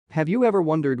Have you ever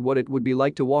wondered what it would be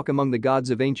like to walk among the gods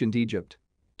of ancient Egypt?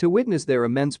 To witness their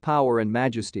immense power and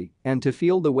majesty, and to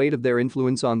feel the weight of their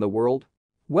influence on the world?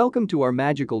 Welcome to our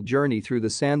magical journey through the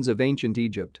sands of ancient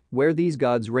Egypt, where these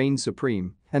gods reigned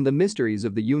supreme and the mysteries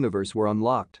of the universe were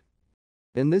unlocked.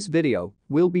 In this video,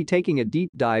 we'll be taking a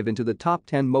deep dive into the top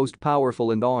 10 most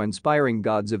powerful and awe-inspiring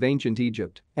gods of ancient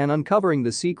Egypt and uncovering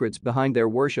the secrets behind their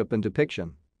worship and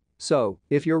depiction. So,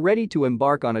 if you're ready to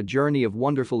embark on a journey of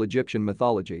wonderful Egyptian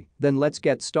mythology, then let's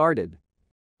get started.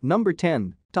 Number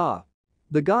 10. Ptah.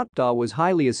 The god Ptah was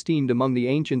highly esteemed among the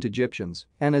ancient Egyptians,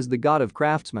 and as the god of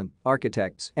craftsmen,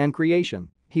 architects, and creation,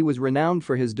 he was renowned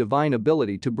for his divine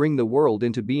ability to bring the world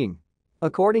into being.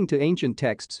 According to ancient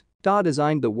texts, Ptah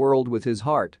designed the world with his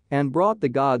heart and brought the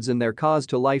gods and their cause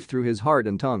to life through his heart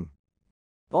and tongue.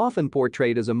 Often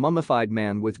portrayed as a mummified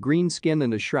man with green skin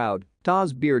and a shroud,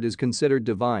 Ptah's beard is considered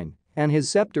divine, and his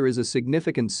scepter is a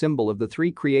significant symbol of the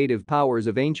three creative powers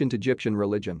of ancient Egyptian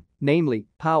religion, namely,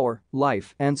 power,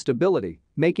 life, and stability,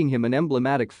 making him an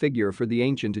emblematic figure for the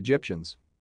ancient Egyptians.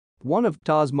 One of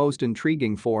Ptah's most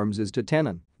intriguing forms is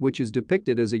Tetenon, which is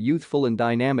depicted as a youthful and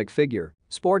dynamic figure,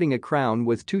 sporting a crown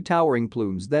with two towering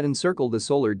plumes that encircle the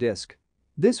solar disk.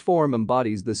 This form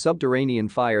embodies the subterranean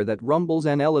fire that rumbles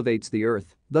and elevates the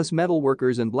earth, thus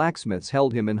metalworkers and blacksmiths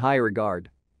held him in high regard.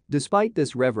 Despite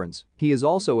this reverence, he is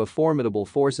also a formidable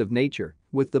force of nature,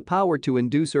 with the power to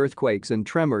induce earthquakes and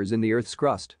tremors in the earth's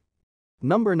crust.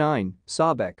 Number 9.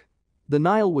 Sebek. The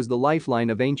Nile was the lifeline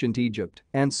of ancient Egypt,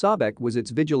 and Sebek was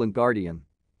its vigilant guardian.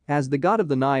 As the god of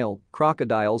the Nile,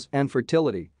 crocodiles, and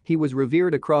fertility, he was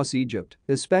revered across Egypt,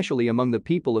 especially among the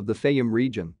people of the Fayum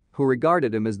region, who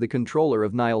regarded him as the controller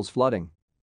of Nile's flooding.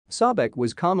 Sebek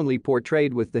was commonly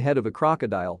portrayed with the head of a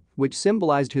crocodile, which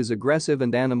symbolized his aggressive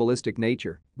and animalistic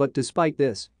nature, but despite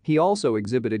this, he also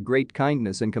exhibited great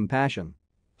kindness and compassion.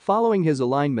 Following his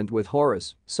alignment with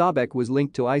Horus, Sebek was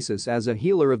linked to Isis as a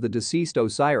healer of the deceased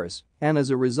Osiris, and as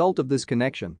a result of this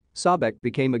connection, Sebek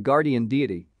became a guardian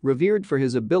deity, revered for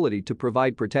his ability to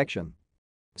provide protection.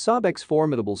 Sebek's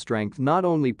formidable strength not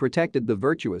only protected the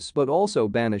virtuous but also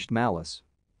banished malice.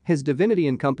 His divinity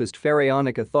encompassed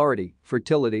pharaonic authority,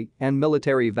 fertility, and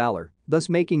military valor, thus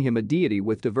making him a deity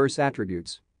with diverse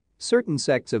attributes. Certain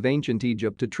sects of ancient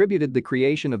Egypt attributed the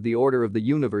creation of the order of the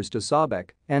universe to Sebek,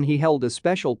 and he held a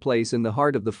special place in the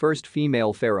heart of the first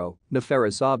female pharaoh,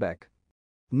 Neferu-Sebek.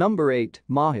 Number 8.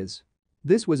 Mahis.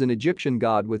 This was an Egyptian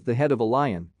god with the head of a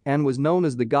lion and was known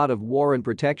as the god of war and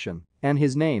protection, and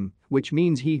his name, which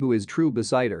means he who is true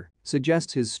beside her,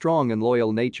 suggests his strong and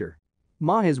loyal nature.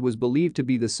 Mahis was believed to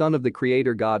be the son of the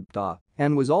creator god Ptah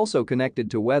and was also connected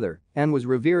to weather and was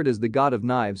revered as the god of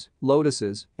knives,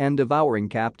 lotuses, and devouring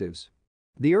captives.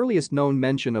 The earliest known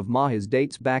mention of Mahis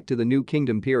dates back to the New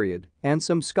Kingdom period, and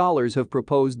some scholars have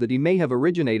proposed that he may have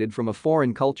originated from a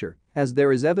foreign culture, as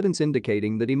there is evidence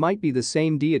indicating that he might be the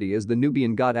same deity as the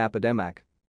Nubian god Apedemak.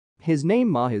 His name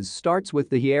Mahis starts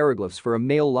with the hieroglyphs for a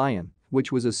male lion,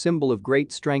 which was a symbol of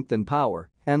great strength and power,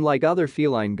 and like other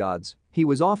feline gods, he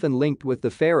was often linked with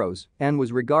the pharaohs and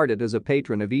was regarded as a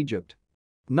patron of Egypt.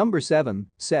 Number 7.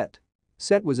 Set.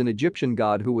 Set was an Egyptian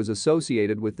god who was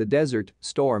associated with the desert,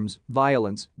 storms,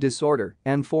 violence, disorder,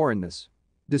 and foreignness.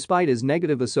 Despite his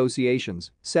negative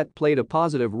associations, Set played a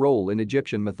positive role in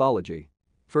Egyptian mythology.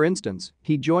 For instance,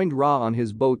 he joined Ra on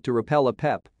his boat to repel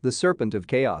Apep, the serpent of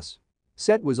chaos.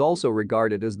 Set was also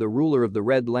regarded as the ruler of the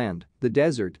Red Land, the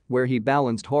desert, where he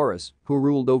balanced Horus, who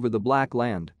ruled over the Black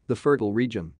Land, the fertile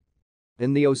region.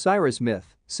 In the Osiris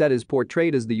myth, Set is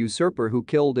portrayed as the usurper who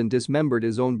killed and dismembered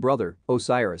his own brother,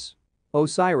 Osiris.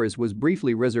 Osiris was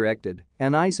briefly resurrected,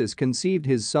 and Isis conceived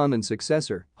his son and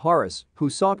successor, Horus, who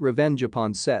sought revenge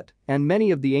upon Set, and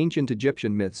many of the ancient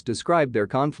Egyptian myths described their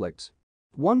conflicts.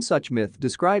 One such myth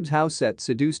describes how Set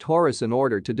seduced Horus in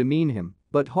order to demean him,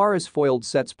 but Horus foiled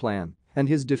Set's plan, and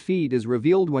his defeat is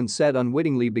revealed when Set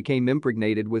unwittingly became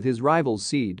impregnated with his rival's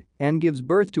seed and gives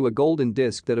birth to a golden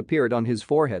disc that appeared on his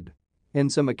forehead. In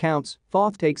some accounts,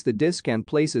 Thoth takes the disc and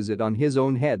places it on his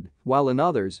own head, while in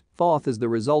others, Thoth is the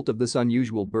result of this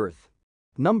unusual birth.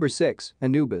 Number 6.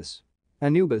 Anubis.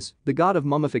 Anubis, the god of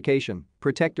mummification,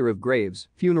 protector of graves,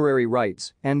 funerary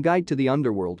rites, and guide to the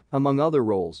underworld, among other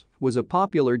roles, was a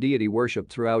popular deity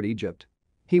worshipped throughout Egypt.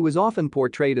 He was often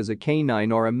portrayed as a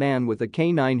canine or a man with a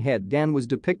canine head and was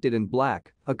depicted in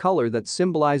black, a color that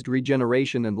symbolized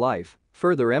regeneration and life,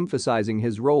 further emphasizing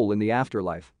his role in the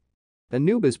afterlife.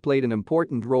 Anubis played an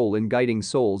important role in guiding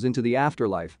souls into the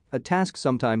afterlife, a task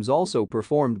sometimes also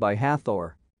performed by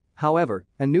Hathor. However,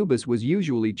 Anubis was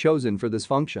usually chosen for this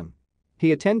function.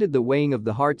 He attended the weighing of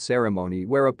the heart ceremony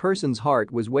where a person's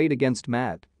heart was weighed against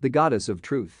Maat, the goddess of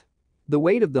truth. The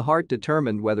weight of the heart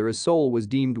determined whether a soul was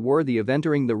deemed worthy of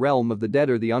entering the realm of the dead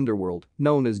or the underworld,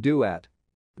 known as duat.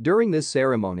 During this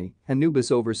ceremony,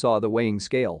 Anubis oversaw the weighing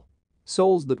scale.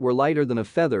 Souls that were lighter than a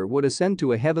feather would ascend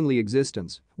to a heavenly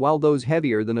existence, while those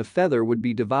heavier than a feather would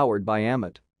be devoured by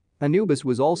Ammit. Anubis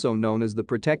was also known as the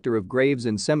protector of graves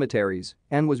in cemeteries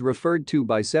and was referred to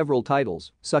by several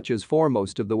titles, such as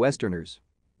foremost of the Westerners.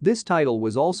 This title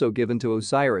was also given to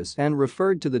Osiris and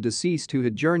referred to the deceased who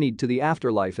had journeyed to the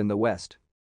afterlife in the West.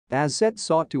 As Set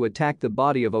sought to attack the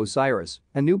body of Osiris,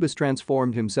 Anubis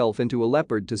transformed himself into a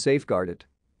leopard to safeguard it.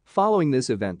 Following this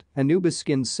event, Anubis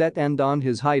skinned Set and donned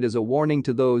his hide as a warning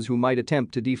to those who might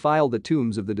attempt to defile the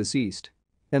tombs of the deceased.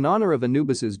 In honor of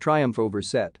Anubis's triumph over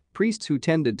Set, priests who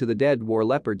tended to the dead wore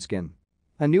leopard skin.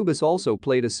 Anubis also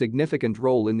played a significant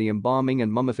role in the embalming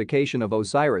and mummification of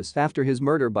Osiris after his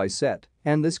murder by Set,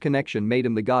 and this connection made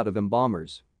him the god of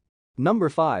embalmers. Number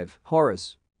 5.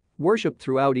 Horus. Worshipped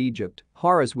throughout Egypt,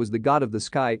 Horus was the god of the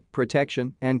sky,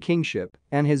 protection, and kingship,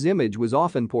 and his image was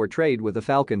often portrayed with a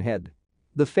falcon head.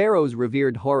 The pharaohs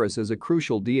revered Horus as a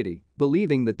crucial deity,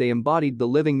 believing that they embodied the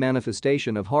living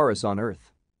manifestation of Horus on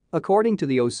earth. According to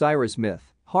the Osiris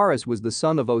myth, Horus was the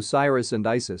son of Osiris and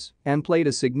Isis and played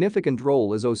a significant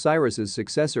role as Osiris's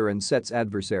successor and Set's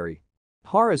adversary.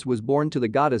 Horus was born to the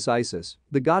goddess Isis,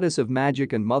 the goddess of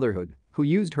magic and motherhood, who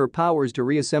used her powers to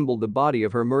reassemble the body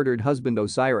of her murdered husband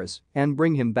Osiris and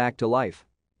bring him back to life.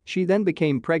 She then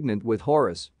became pregnant with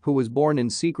Horus, who was born in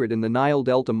secret in the Nile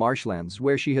Delta marshlands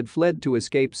where she had fled to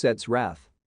escape Set's wrath.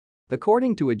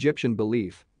 According to Egyptian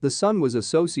belief, the sun was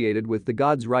associated with the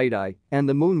god's right eye and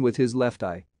the moon with his left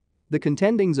eye. The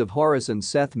contendings of Horus and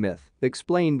Seth myth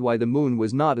explained why the moon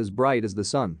was not as bright as the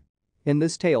sun. In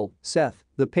this tale, Seth,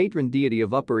 the patron deity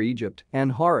of Upper Egypt,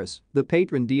 and Horus, the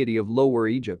patron deity of Lower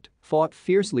Egypt, fought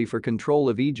fiercely for control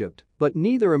of Egypt, but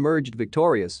neither emerged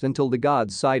victorious until the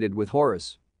gods sided with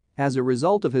Horus. As a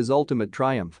result of his ultimate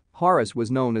triumph, Horus was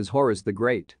known as Horus the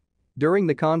Great. During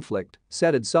the conflict,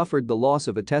 Set had suffered the loss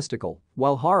of a testicle,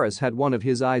 while Horus had one of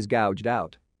his eyes gouged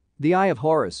out. The Eye of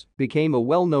Horus became a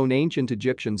well-known ancient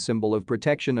Egyptian symbol of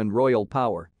protection and royal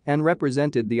power and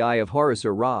represented the Eye of Horus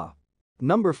or Ra.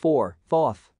 Number 4.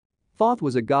 Thoth. Thoth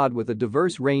was a god with a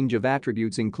diverse range of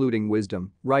attributes including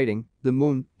wisdom, writing, the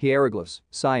moon, hieroglyphs,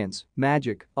 science,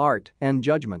 magic, art, and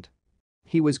judgment.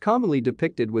 He was commonly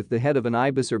depicted with the head of an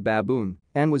ibis or baboon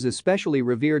and was especially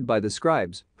revered by the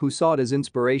scribes, who sought his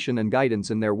inspiration and guidance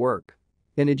in their work.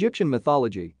 In Egyptian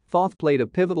mythology, Thoth played a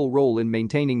pivotal role in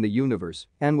maintaining the universe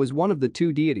and was one of the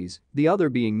two deities, the other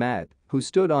being Ma'at, who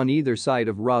stood on either side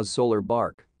of Ra's solar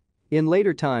bark. In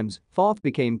later times, Thoth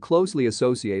became closely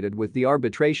associated with the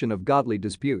arbitration of godly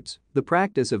disputes, the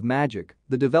practice of magic,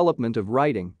 the development of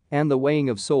writing, and the weighing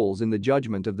of souls in the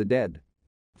judgment of the dead.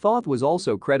 Thoth was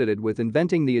also credited with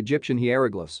inventing the Egyptian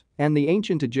hieroglyphs, and the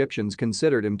ancient Egyptians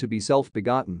considered him to be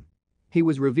self-begotten. He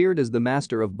was revered as the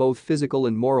master of both physical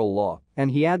and moral law,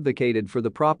 and he advocated for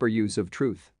the proper use of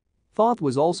truth. Thoth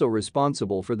was also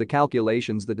responsible for the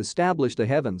calculations that established the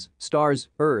heavens, stars,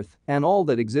 earth, and all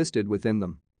that existed within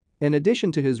them. In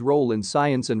addition to his role in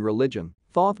science and religion,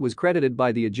 Thoth was credited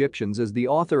by the Egyptians as the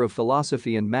author of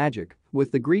philosophy and magic,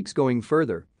 with the Greeks going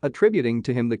further, attributing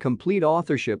to him the complete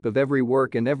authorship of every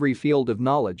work and every field of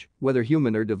knowledge, whether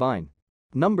human or divine.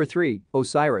 Number 3.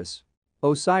 Osiris.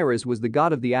 Osiris was the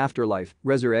god of the afterlife,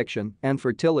 resurrection, and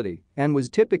fertility, and was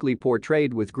typically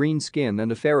portrayed with green skin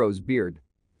and a pharaoh's beard.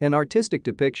 In artistic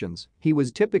depictions, he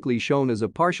was typically shown as a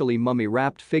partially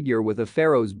mummy-wrapped figure with a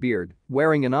pharaoh's beard,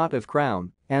 wearing an Atif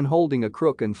crown, and holding a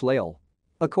crook and flail.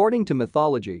 According to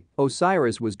mythology,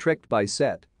 Osiris was tricked by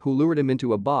Set, who lured him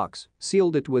into a box,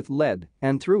 sealed it with lead,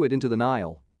 and threw it into the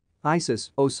Nile.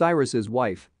 Isis, Osiris's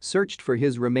wife, searched for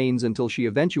his remains until she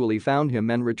eventually found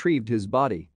him and retrieved his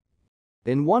body.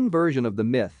 In one version of the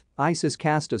myth, Isis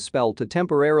cast a spell to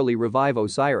temporarily revive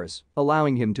Osiris,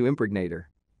 allowing him to impregnate her.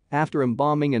 After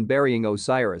embalming and burying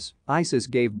Osiris, Isis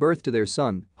gave birth to their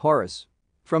son, Horus.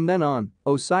 From then on,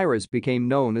 Osiris became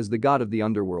known as the god of the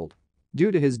underworld.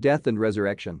 Due to his death and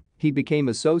resurrection, he became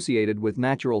associated with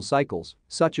natural cycles,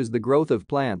 such as the growth of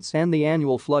plants and the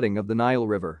annual flooding of the Nile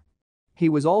River. He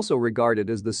was also regarded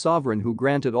as the sovereign who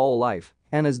granted all life,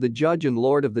 and as the judge and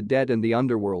lord of the dead and the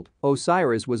underworld.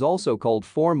 Osiris was also called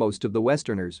foremost of the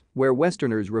Westerners, where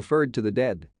Westerners referred to the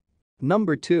dead.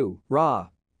 Number 2. Ra.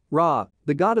 Ra,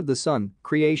 the god of the sun,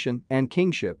 creation, and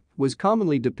kingship, was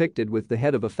commonly depicted with the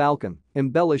head of a falcon,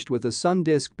 embellished with a sun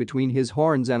disk between his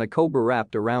horns and a cobra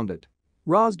wrapped around it.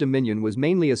 Ra's dominion was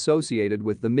mainly associated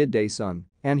with the midday sun,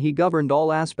 and he governed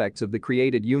all aspects of the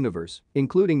created universe,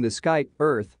 including the sky,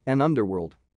 earth, and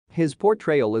underworld. His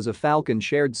portrayal as a falcon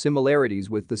shared similarities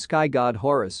with the sky god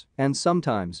Horus, and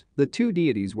sometimes, the two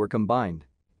deities were combined.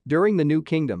 During the New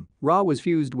Kingdom, Ra was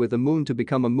fused with Amun to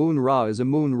become Amun-Ra as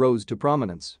Amun rose to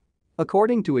prominence.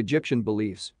 According to Egyptian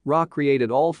beliefs, Ra created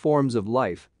all forms of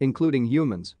life, including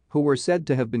humans, who were said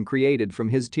to have been created from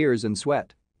his tears and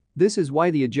sweat. This is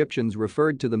why the Egyptians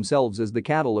referred to themselves as the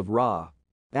cattle of Ra.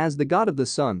 As the god of the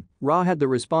sun, Ra had the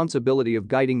responsibility of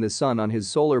guiding the sun on his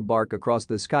solar bark across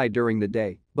the sky during the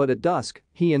day, but at dusk,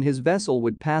 he and his vessel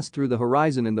would pass through the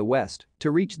horizon in the west to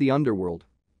reach the underworld.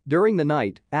 During the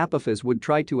night, Apophis would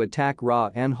try to attack Ra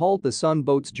and halt the sun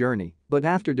boat's journey, but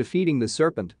after defeating the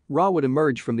serpent, Ra would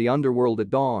emerge from the underworld at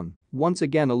dawn, once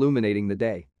again illuminating the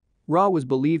day. Ra was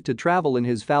believed to travel in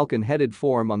his falcon-headed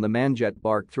form on the Manjet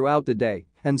bark throughout the day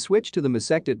and switch to the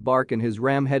Mesektet bark in his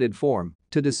ram-headed form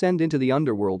to descend into the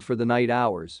underworld for the night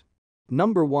hours.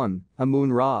 Number 1.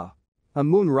 Amun-Ra.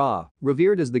 Amun-Ra,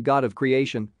 revered as the god of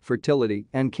creation, fertility,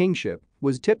 and kingship,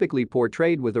 was typically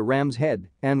portrayed with a ram's head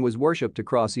and was worshipped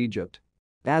across Egypt.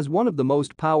 As one of the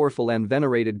most powerful and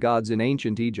venerated gods in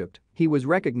ancient Egypt, he was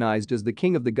recognized as the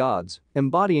king of the gods,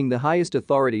 embodying the highest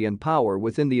authority and power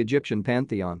within the Egyptian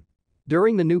pantheon.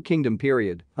 During the New Kingdom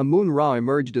period, Amun-Ra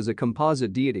emerged as a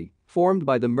composite deity, formed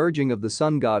by the merging of the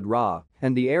sun god Ra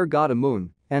and the air god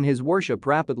Amun, and his worship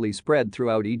rapidly spread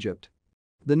throughout Egypt.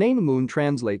 The name Amun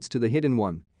translates to the Hidden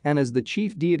One, and as the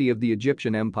chief deity of the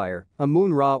Egyptian empire,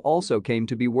 Amun-Ra also came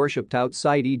to be worshipped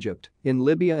outside Egypt, in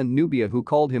Libya and Nubia, who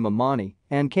called him Amani,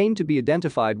 and came to be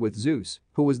identified with Zeus,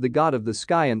 who was the god of the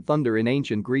sky and thunder in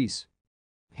ancient Greece.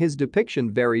 His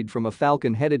depiction varied from a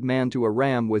falcon-headed man to a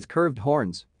ram with curved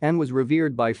horns and was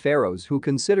revered by pharaohs who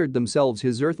considered themselves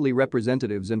his earthly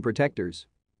representatives and protectors.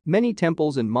 Many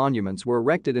temples and monuments were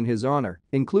erected in his honor,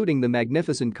 including the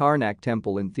magnificent Karnak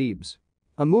temple in Thebes.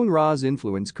 Amun-Ra's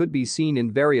influence could be seen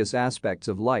in various aspects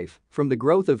of life, from the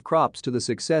growth of crops to the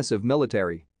success of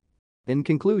military. In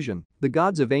conclusion, the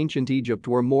gods of ancient Egypt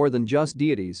were more than just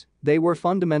deities, they were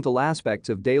fundamental aspects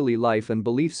of daily life and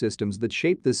belief systems that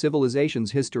shaped the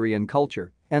civilization's history and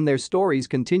culture, and their stories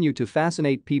continue to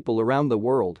fascinate people around the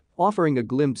world, offering a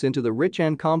glimpse into the rich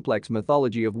and complex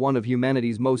mythology of one of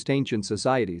humanity's most ancient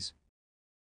societies.